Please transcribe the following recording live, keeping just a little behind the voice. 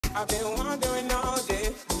I've been wondering all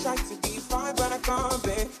day, try to be fine, but I can't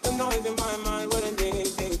be. The noise in my mind wouldn't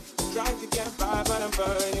dictate. Try to get by, but I'm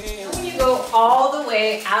burning. When you go all the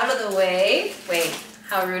way out of the way, wait,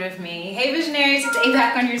 how rude of me. Hey Visionaries, it's A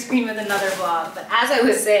back on your screen with another vlog. But as I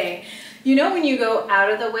was saying, you know when you go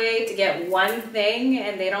out of the way to get one thing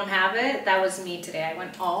and they don't have it? That was me today. I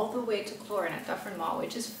went all the way to Clorin at Dufferin Mall,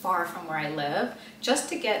 which is far from where I live, just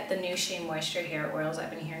to get the new Shea Moisture hair oils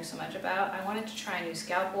I've been hearing so much about. I wanted to try a new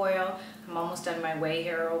scalp oil. I'm almost done my Way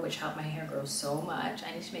hair oil, which helped my hair grow so much.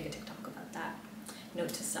 I need to make a TikTok about that. Note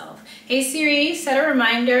to self. Hey Siri, set a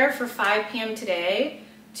reminder for 5 p.m. today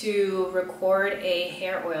to record a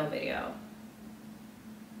hair oil video.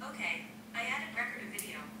 Okay, I added record a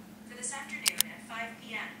video for this afternoon at 5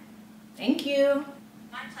 p.m. Thank you.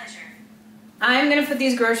 My pleasure. I'm gonna put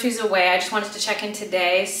these groceries away. I just wanted to check in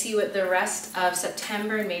today, see what the rest of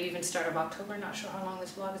September and maybe even start of October, not sure how long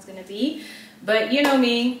this vlog is gonna be. But you know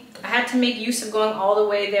me, I had to make use of going all the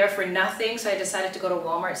way there for nothing, so I decided to go to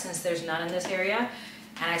Walmart since there's none in this area,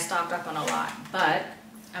 and I stocked up on a lot. But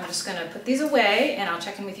I'm just gonna put these away and I'll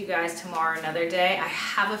check in with you guys tomorrow another day. I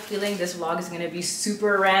have a feeling this vlog is gonna be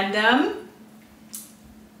super random.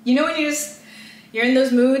 You know when you're in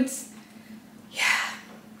those moods? Yeah.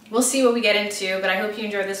 We'll see what we get into, but I hope you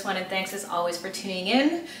enjoyed this one, and thanks as always for tuning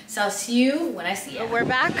in. So I'll see you when I see you. We're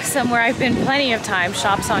back somewhere I've been plenty of times,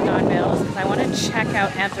 Shops on Don Mills, because I want to check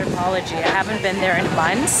out Anthropologie. I haven't been there in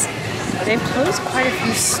months. They've closed quite a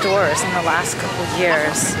few stores in the last couple of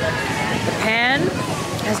years. The pan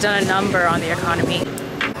has done a number on the economy.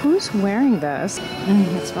 Who's wearing this?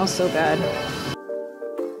 It smells so good.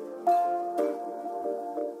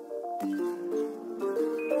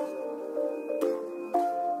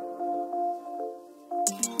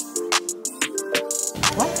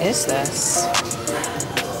 What is this?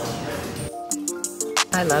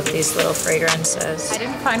 I love these little fragrances. I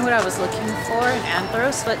didn't find what I was looking for in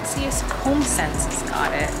Anthros. Let's see if Home Sense has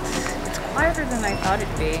got it. It's quieter than I thought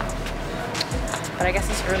it'd be. But I guess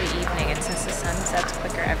it's early evening, and since the sun sets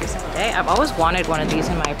quicker every single day, I've always wanted one of these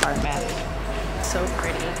in my apartment. So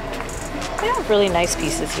pretty. They have really nice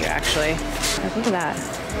pieces here, actually. Like, look at that.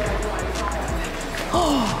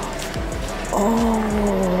 Oh,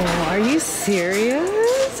 are you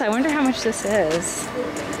serious? I wonder how much this is.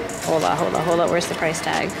 Hold on. Where's the price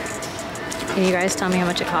tag? Can you guys tell me how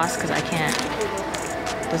much it costs? Because I can't.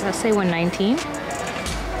 Does that say $119?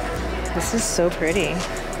 This is so pretty.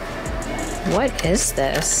 What is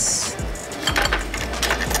this?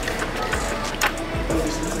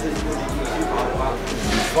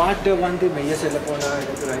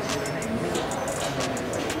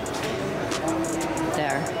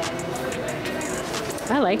 There.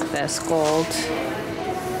 I like this gold.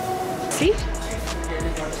 See?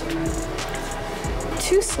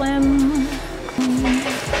 Too slim.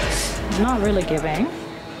 Not really giving.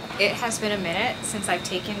 It has been a minute since I've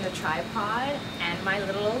taken the tripod and my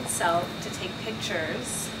little old self to take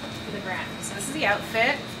pictures for the gram. So this is the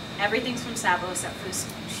outfit. Everything's from Sabo except for the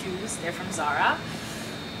shoes. They're from Zara.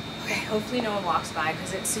 Okay, hopefully no one walks by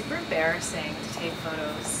because it's super embarrassing to take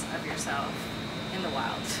photos of yourself in the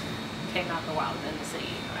wild. Okay, not the wild, in the city,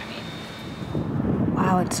 you know what I mean?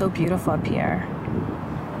 Wow, it's so beautiful up here.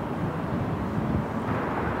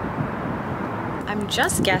 I'm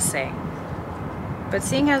just guessing, but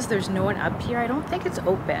seeing as there's no one up here, I don't think it's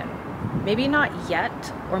open. Maybe not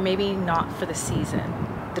yet, or maybe not for the season.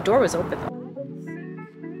 The door was open though.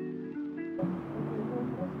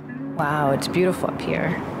 Wow, it's beautiful up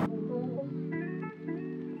here.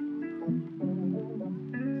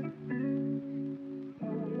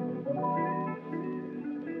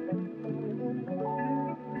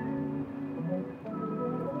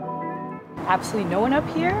 Absolutely no one up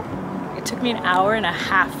here. It took me an hour and a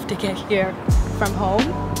half to get here from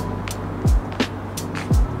home.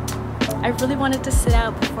 I really wanted to sit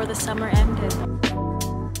out before the summer ended.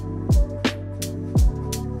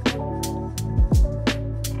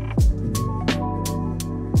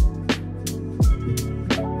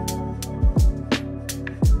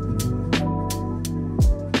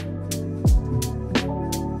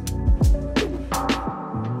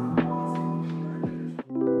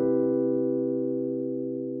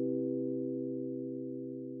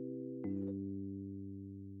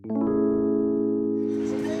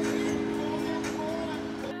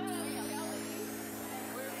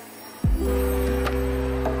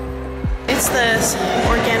 It's the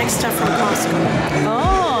organic stuff from Costco. Oh.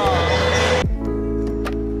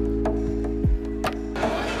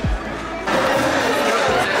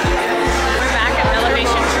 We're back at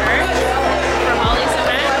Elevation Church for Holly's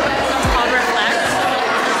event. It's called Reflect.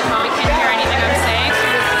 You probably can't hear anything I'm saying.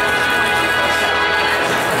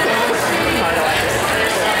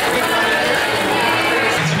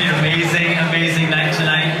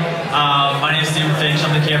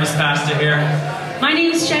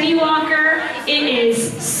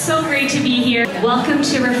 Welcome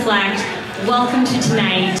to Reflect. Welcome to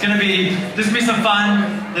tonight. There's gonna be some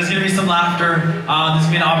fun. There's gonna be some laughter. There's gonna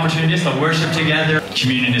be an opportunity to worship together.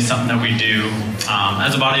 Communion is something that we do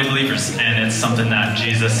as a body of believers, and it's something that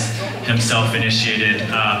Jesus himself initiated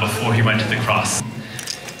before he went to the cross.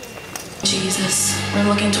 Jesus, we're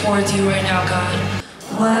looking towards you right now, God.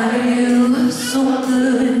 Why are you so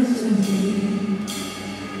good to me?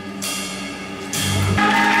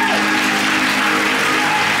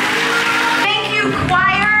 Thank you,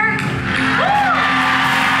 choir.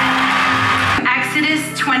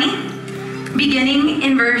 Exodus 20, beginning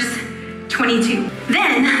in verse 22.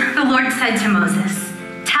 Then the Lord said to Moses,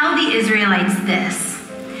 "Tell the Israelites this.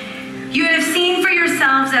 You have seen for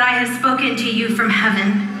yourselves that I have spoken to you from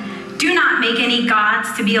heaven. Do not make any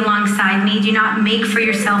gods to be alongside me. Do not make for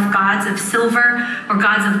yourself gods of silver or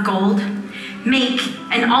gods of gold. Make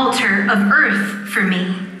an altar of earth for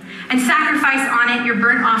me, and sacrifice on it your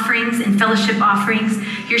burnt offerings and fellowship offerings,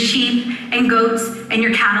 your sheep and goats and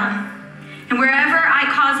your cattle. And wherever I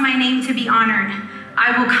cause my name to be honored,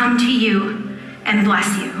 I will come to you and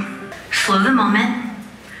bless you." Slow the moment,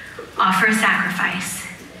 offer a sacrifice,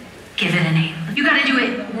 give it a name. You gotta do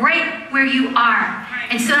it right where you are.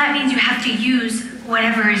 And so that means you have to use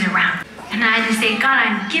whatever is around. And I just say, God,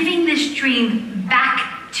 I'm giving this dream back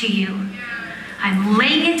to you. I'm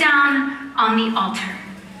laying it down on the altar.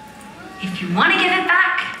 If you want to give it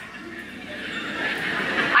back,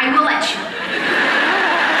 I will let you.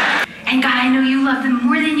 And God, I know you love them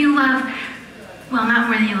more than you love, well, not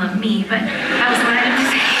more than you love me, but that was what I had to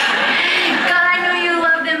say. God, I know you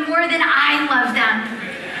love them more than I love them.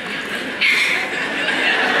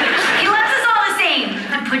 He loves us all the same.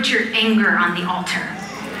 Put your anger on the altar.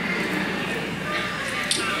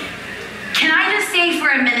 Can I just say for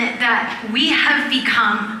a minute that we have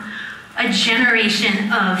become a generation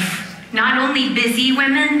of not only busy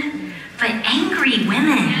women, but angry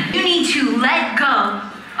women. You need to let go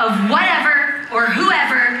of whatever or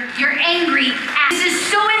whoever you're angry at. This is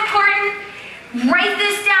so important. Write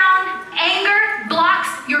this down. Anger blocks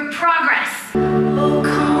your progress. Oh,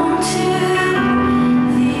 come to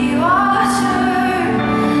the altar.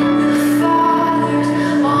 The Father's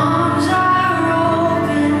arms are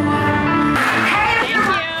open wide. Hey,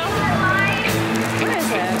 Where is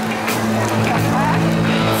it?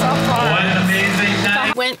 So far. What an amazing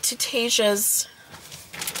night. Went to Tasia's.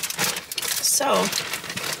 So.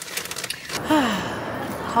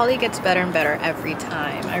 Holly gets better and better every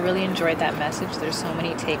time. I really enjoyed that message. There's so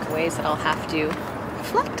many takeaways that I'll have to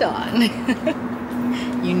reflect on.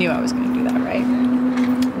 You knew I was going to do that, right?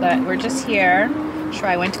 But we're just here. Sure,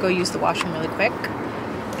 I went to go use the washroom really quick,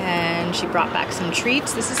 and she brought back some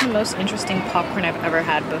treats. This is the most interesting popcorn I've ever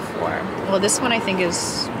had before. Well, this one I think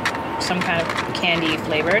is some kind of candy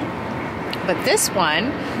flavored. But this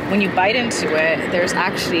one, when you bite into it, there's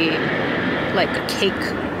actually like a cake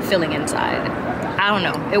filling inside. I don't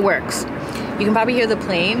know, it works. You can probably hear the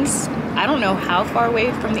planes. I don't know how far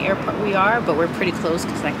away from the airport we are, but we're pretty close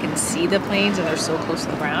because I can see the planes and they're so close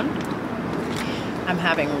to the ground. I'm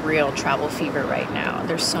having real travel fever right now.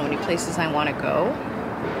 There's so many places I want to go.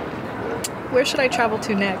 Where should I travel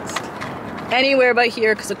to next? Anywhere but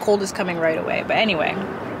here because the cold is coming right away. But anyway,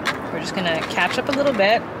 we're just gonna catch up a little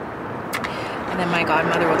bit. And then my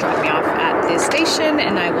godmother will drop me off at this station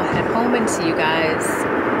and I will head home and see you guys.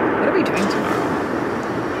 What are we doing tomorrow?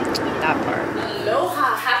 That part.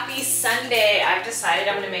 Aloha, happy Sunday. I've decided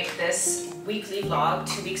I'm gonna make this weekly vlog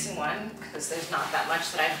 2 weeks in one because there's not that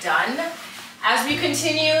much that I've done. As we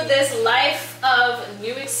continue this life of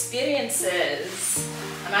new experiences.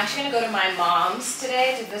 I'm actually gonna go to my mom's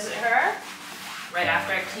today to visit her right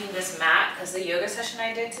after I clean this mat because the yoga session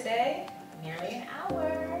I did today, nearly an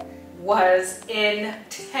hour, was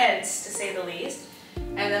intense to say the least.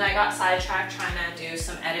 And then I got sidetracked trying to do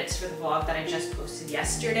some edits for the vlog that I just posted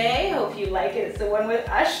yesterday. Hope you like it. It's the one with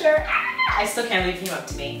Usher. I still can't believe he came up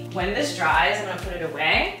to me. When this dries, I'm gonna put it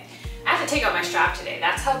away. I have to take out my strap today.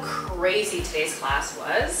 That's how crazy today's class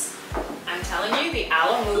was. I'm telling you, the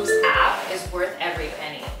Aloe Moves app is worth every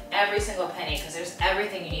penny. Every single penny, because there's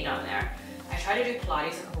everything you need on there. I tried to do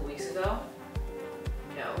Pilates a couple weeks ago.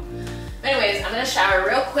 No. Anyways, I'm gonna shower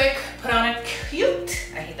real quick, put on a cute,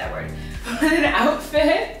 I hate that word, put an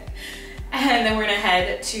outfit, and then we're gonna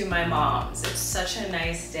head to my mom's. It's such a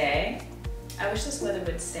nice day. I wish this weather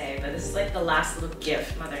would stay, but this is like the last little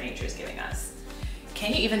gift Mother Nature is giving us.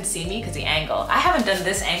 Can you even see me? Because the angle. I haven't done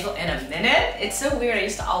this angle in a minute. It's so weird. I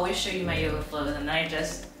used to always show you my yoga flows and then I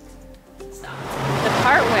just stopped. The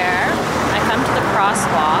part where I come to the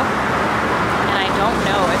crosswalk and I don't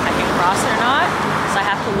know if I can cross or not, so I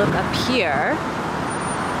have to look up here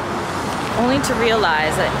only to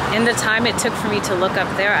realize that in the time it took for me to look up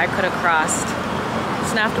there, I could have crossed.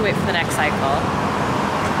 Just now have to wait for the next cycle.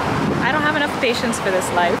 I don't have enough patience for this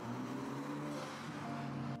life.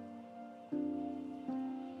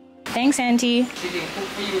 Thanks, Auntie. She didn't cook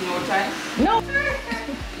for you no time? No.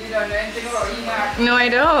 You don't know anything about eating. No, I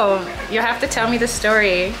don't. You have to tell me the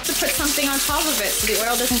story. To put something on top of it so the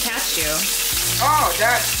oil doesn't catch you. Oh,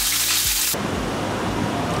 that.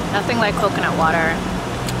 Nothing like coconut water.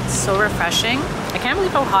 It's so refreshing. I can't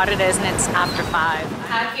believe how hot it is and it's after 5.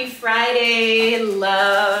 Happy Friday,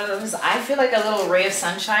 loves. I feel like a little ray of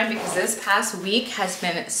sunshine because this past week has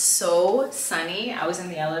been so sunny. I was in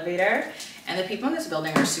the elevator and the people in this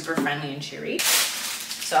building are super friendly and cheery.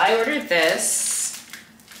 So I ordered this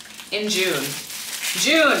in June.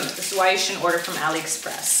 This is why you shouldn't order from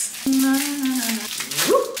AliExpress.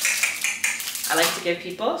 I like to give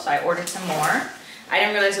people, so I ordered some more. I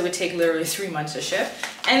didn't realize it would take literally 3 months to ship.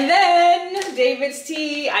 And then David's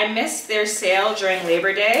Tea. I missed their sale during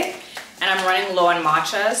Labor Day and I'm running low on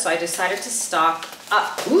matcha, so I decided to stock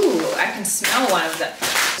up. Ooh, I can smell one of them.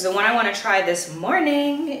 The one I want to try this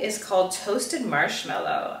morning is called Toasted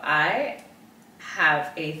Marshmallow. I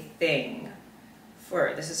have a thing for,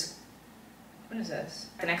 what is this?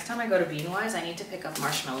 The next time I go to Beanwise, I need to pick up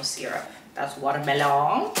marshmallow syrup. That's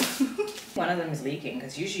watermelon. One of them is leaking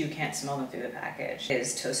because usually you can't smell them through the package. It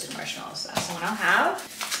is toasted marshmallows. So that's the one I'll have.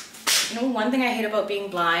 You know, one thing I hate about being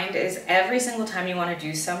blind is every single time you want to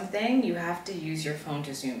do something, you have to use your phone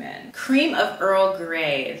to zoom in. Cream of Earl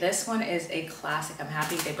Grey. This one is a classic. I'm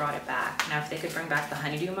happy they brought it back. Now, if they could bring back the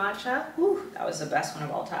honeydew matcha, whew, that was the best one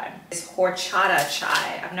of all time. It's horchata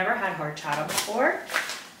chai. I've never had horchata before.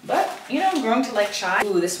 But, you know, I'm growing to like chai.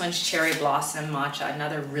 Ooh, this one's Cherry Blossom Matcha.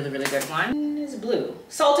 Another really, really good one is blue.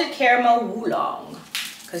 Salted Caramel Oolong.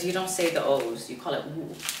 Because you don't say the O's, you call it woo.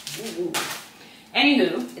 Woo, woo.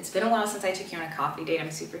 Anywho, it's been a while since I took you on a coffee date. I'm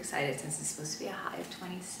super excited since it's supposed to be a high of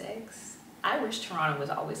 26. I wish Toronto was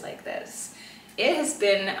always like this. It has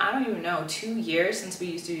been, I don't even know, 2 years since we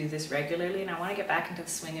used to do this regularly, and I want to get back into the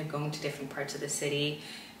swing of going to different parts of the city,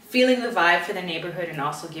 feeling the vibe for the neighborhood and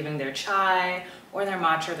also giving their chai or their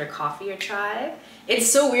matcha or their coffee a try.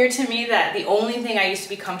 It's so weird to me that the only thing I used to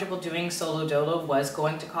be comfortable doing solo dolo was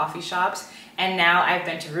going to coffee shops, and now I've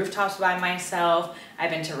been to rooftops by myself, I've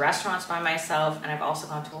been to restaurants by myself, and I've also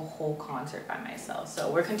gone to a whole concert by myself.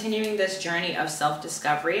 So we're continuing this journey of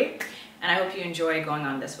self-discovery, and I hope you enjoy going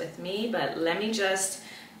on this with me, but let me just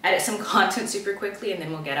edit some content super quickly and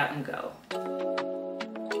then we'll get out and go.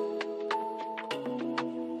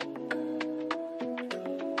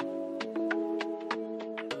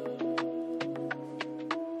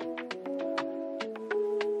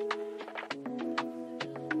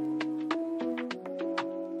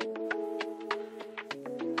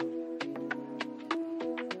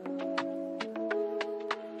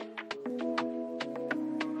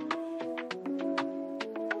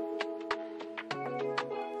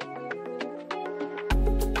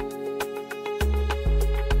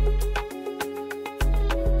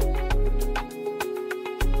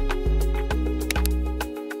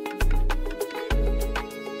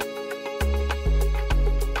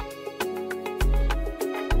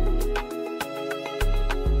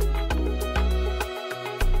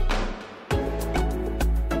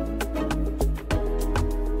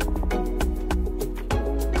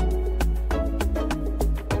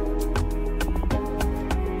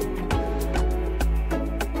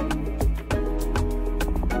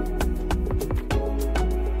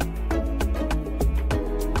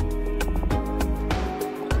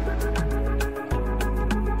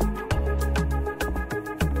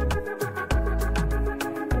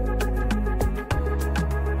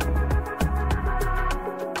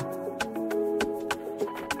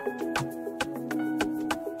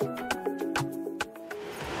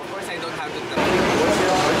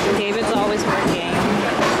 David's always working.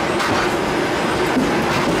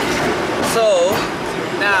 So,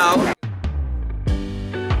 now...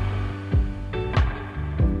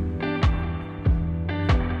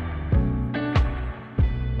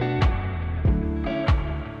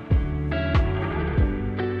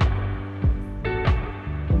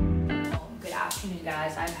 Good afternoon,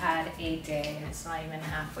 guys. I've had a day and it's not even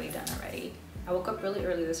halfway done already. I woke up really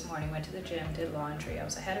early this morning, went to the gym, did laundry. I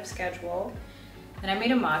was ahead of schedule. Then I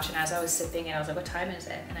made a matcha, and as I was sipping it, I was like, what time is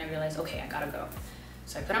it? And I realized, okay, I gotta go.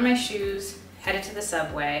 So I put on my shoes, headed to the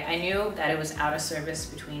subway. I knew that it was out of service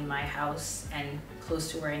between my house and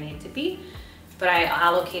close to where I needed to be, but I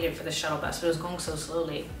allocated for the shuttle bus, but it was going so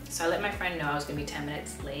slowly. So I let my friend know I was gonna be 10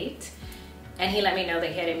 minutes late, and he let me know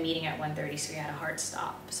that he had a meeting at 1:30, so he had a hard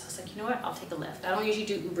stop. So I was like, you know what, I'll take a Lyft. I don't usually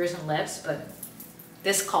do Ubers and Lyfts, but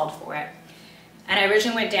this called for it. And I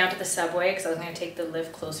originally went down to the subway because I was going to take the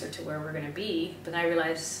lift closer to where we're going to be. But then I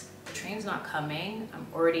realized the train's not coming. I'm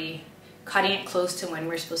already cutting it close to when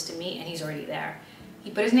we're supposed to meet, and he's already there. He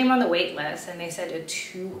put his name on the wait list, and they said a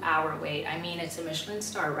 2-hour wait. I mean, it's a Michelin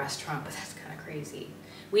star restaurant, but that's kind of crazy.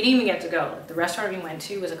 We didn't even get to go. The restaurant we went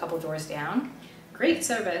to was a couple doors down. Great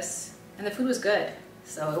service, and the food was good.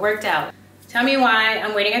 So it worked out. Tell me why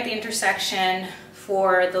I'm waiting at the intersection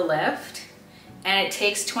for the lift, and it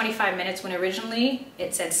takes 25 minutes when originally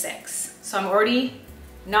it said 6. So I'm already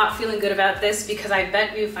not feeling good about this because I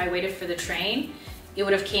bet you if I waited for the train, it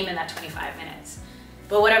would have came in that 25 minutes.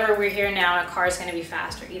 But whatever, we're here now and a car is gonna be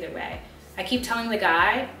faster either way. I keep telling the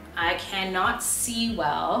guy, I cannot see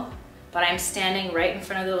well, but I'm standing right in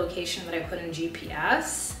front of the location that I put in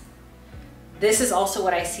GPS. This is also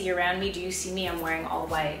what I see around me. Do you see me? I'm wearing all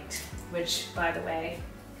white, which, by the way,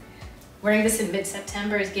 wearing this in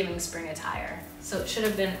mid-September is giving spring attire. So it should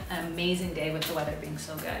have been an amazing day with the weather being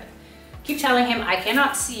so good. Keep telling him, I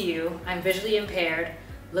cannot see you. I'm visually impaired.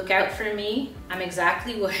 Look out for me. I'm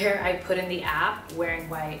exactly where I put in the app, wearing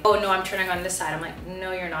white. Oh no, I'm turning on this side. I'm like,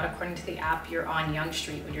 no, you're not. According to the app, you're on Yonge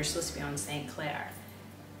Street, but you're supposed to be on St. Clair.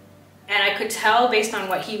 And I could tell based on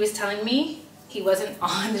what he was telling me, he wasn't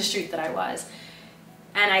on the street that I was.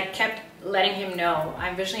 And I kept letting him know,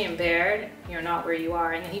 I'm visually impaired, you're not where you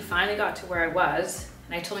are. And then he finally got to where I was,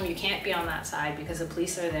 and I told him you can't be on that side because the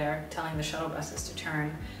police are there telling the shuttle buses to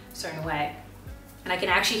turn a certain way. And I can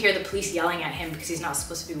actually hear the police yelling at him because he's not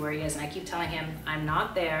supposed to be where he is. And I keep telling him, I'm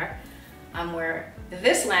not there. I'm where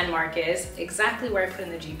this landmark is, exactly where I put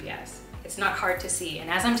in the GPS. It's not hard to see. And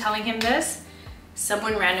as I'm telling him this,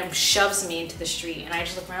 someone random shoves me into the street, and I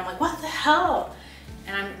just look around, I'm like, what the hell?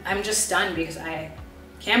 And I'm just stunned because I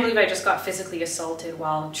can't believe I just got physically assaulted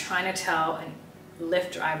while trying to tell a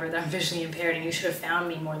Lyft driver that I'm visually impaired and you should have found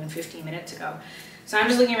me more than 15 minutes ago. So I'm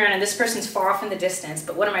just looking around and this person's far off in the distance,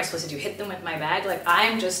 but what am I supposed to do? Hit them with my bag? Like,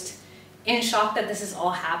 I'm just in shock that this is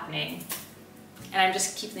all happening. And I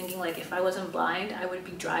just keep thinking, like, if I wasn't blind, I would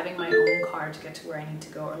be driving my own car to get to where I need to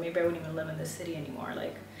go, or maybe I wouldn't even live in this city anymore.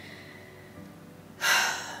 Like,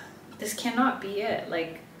 this cannot be it.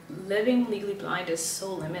 Like, living legally blind is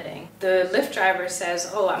so limiting. The Lyft driver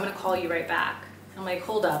says, oh, I'm gonna call you right back. I'm like,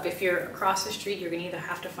 hold up, if you're across the street, you're gonna either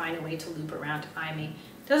have to find a way to loop around to find me.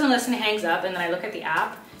 Doesn't listen, hangs up, and then I look at the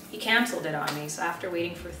app, he canceled it on me. So after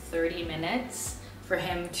waiting for 30 minutes for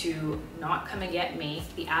him to not come and get me,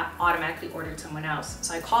 the app automatically ordered someone else.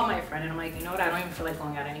 So I called my friend and I'm like, you know what, I don't even feel like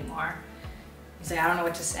going out anymore. He's like, I don't know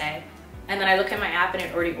what to say. And then I look at my app and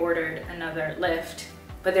it already ordered another Lyft,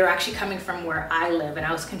 but they were actually coming from where I live, and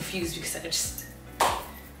I was confused because I just...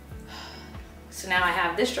 So now I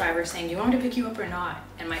have this driver saying, do you want me to pick you up or not?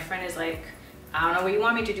 And my friend is like, I don't know what you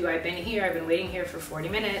want me to do. I've been here, I've been waiting here for 40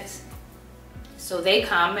 minutes. So they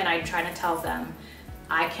come and I'm trying to tell them,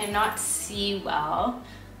 I cannot see well.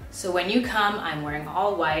 So when you come, I'm wearing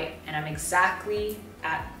all white and I'm exactly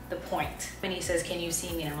at the point. And he says, can you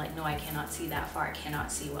see me? And I'm like, no, I cannot see that far. I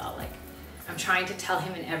cannot see well. Like, I'm trying to tell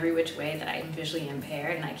him in every which way that I'm visually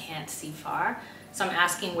impaired and I can't see far. So I'm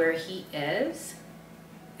asking where he is.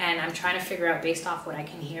 And I'm trying to figure out based off what I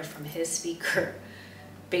can hear from his speaker,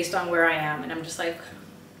 based on where I am. And I'm just like,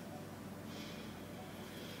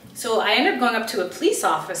 so I ended up going up to a police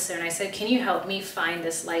officer and I said, can you help me find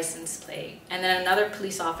this license plate? And then another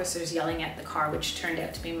police officer is yelling at the car, which turned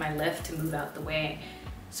out to be my Lyft, to move out the way.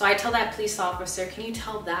 So I tell that police officer, can you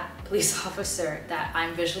tell that police officer that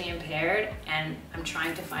I'm visually impaired and I'm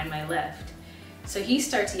trying to find my Lyft? So he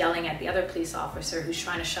starts yelling at the other police officer who's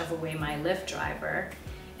trying to shove away my Lyft driver.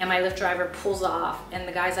 And my Lyft driver pulls off and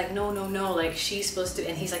the guy's like, no, no, no, like she's supposed to,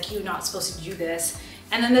 and he's like, you're not supposed to do this.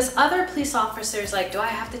 And then this other police officer is like, do I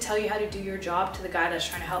have to tell you how to do your job, to the guy that's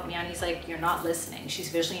trying to help me out? And he's like, you're not listening. She's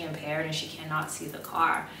visually impaired and she cannot see the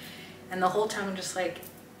car. And the whole time I'm just like,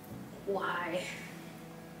 why?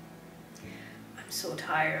 I'm so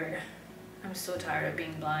tired. I'm so tired of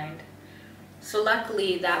being blind. So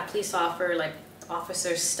luckily that police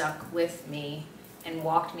officer stuck with me and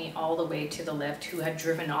walked me all the way to the Lyft, who had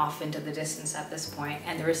driven off into the distance at this point.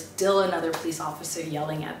 And there was still another police officer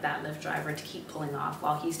yelling at that Lyft driver to keep pulling off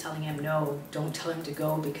while he's telling him, no, don't tell him to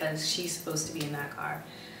go because she's supposed to be in that car.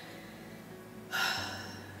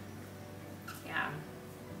 Yeah.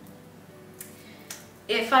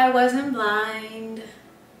 If I wasn't blind,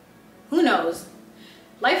 who knows?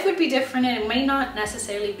 Life would be different and it may not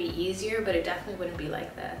necessarily be easier, but it definitely wouldn't be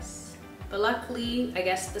like this. But luckily, I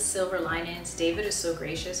guess the silver linings, David is so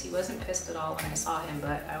gracious. He wasn't pissed at all when I saw him,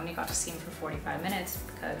 but I only got to see him for 45 minutes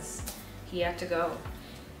because he had to go.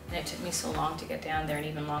 And it took me so long to get down there and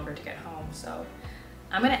even longer to get home. So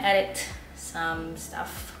I'm gonna edit some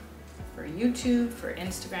stuff for YouTube, for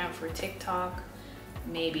Instagram, for TikTok.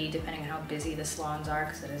 Maybe, depending on how busy the salons are,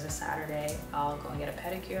 because it is a Saturday, I'll go and get a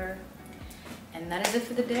pedicure. And that is it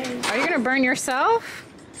for the day. Are you gonna burn yourself?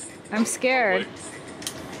 I'm scared.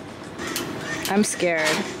 I'm scared.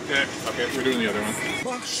 Yeah, okay, we're doing the other one.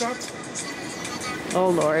 Oh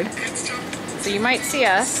Lord. So you might see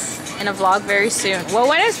us in a vlog very soon. Well,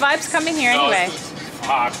 when is Vibes coming here anyway? This is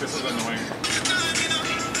hot, this is annoying.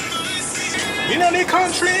 You know the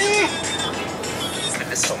country!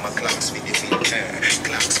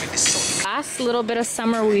 Last little bit of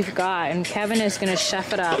summer we've got, and Kevin is gonna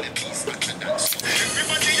chef it up.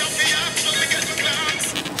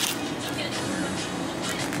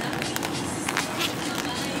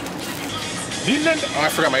 Oh, I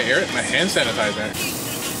forgot my hand sanitizer.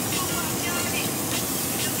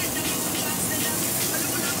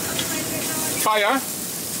 Fire?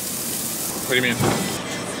 What do you mean?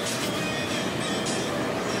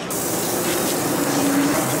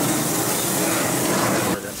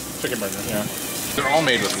 Chicken burger, yeah. They're all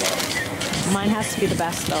made with love. Mine has to be the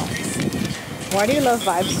best though. Why do you love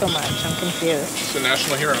Vibes so much? I'm confused. It's a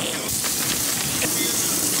national hero.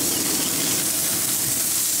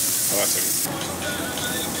 Oh, that's a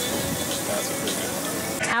pretty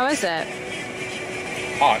good. How is it?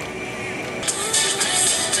 Hot.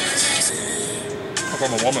 Like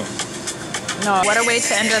I'm a woman. No, what a way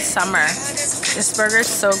to end a summer. This burger's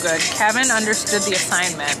so good. Kevin understood the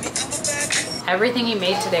assignment. Everything he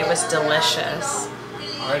made today was delicious.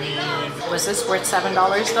 Was this worth $7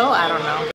 though? I don't know.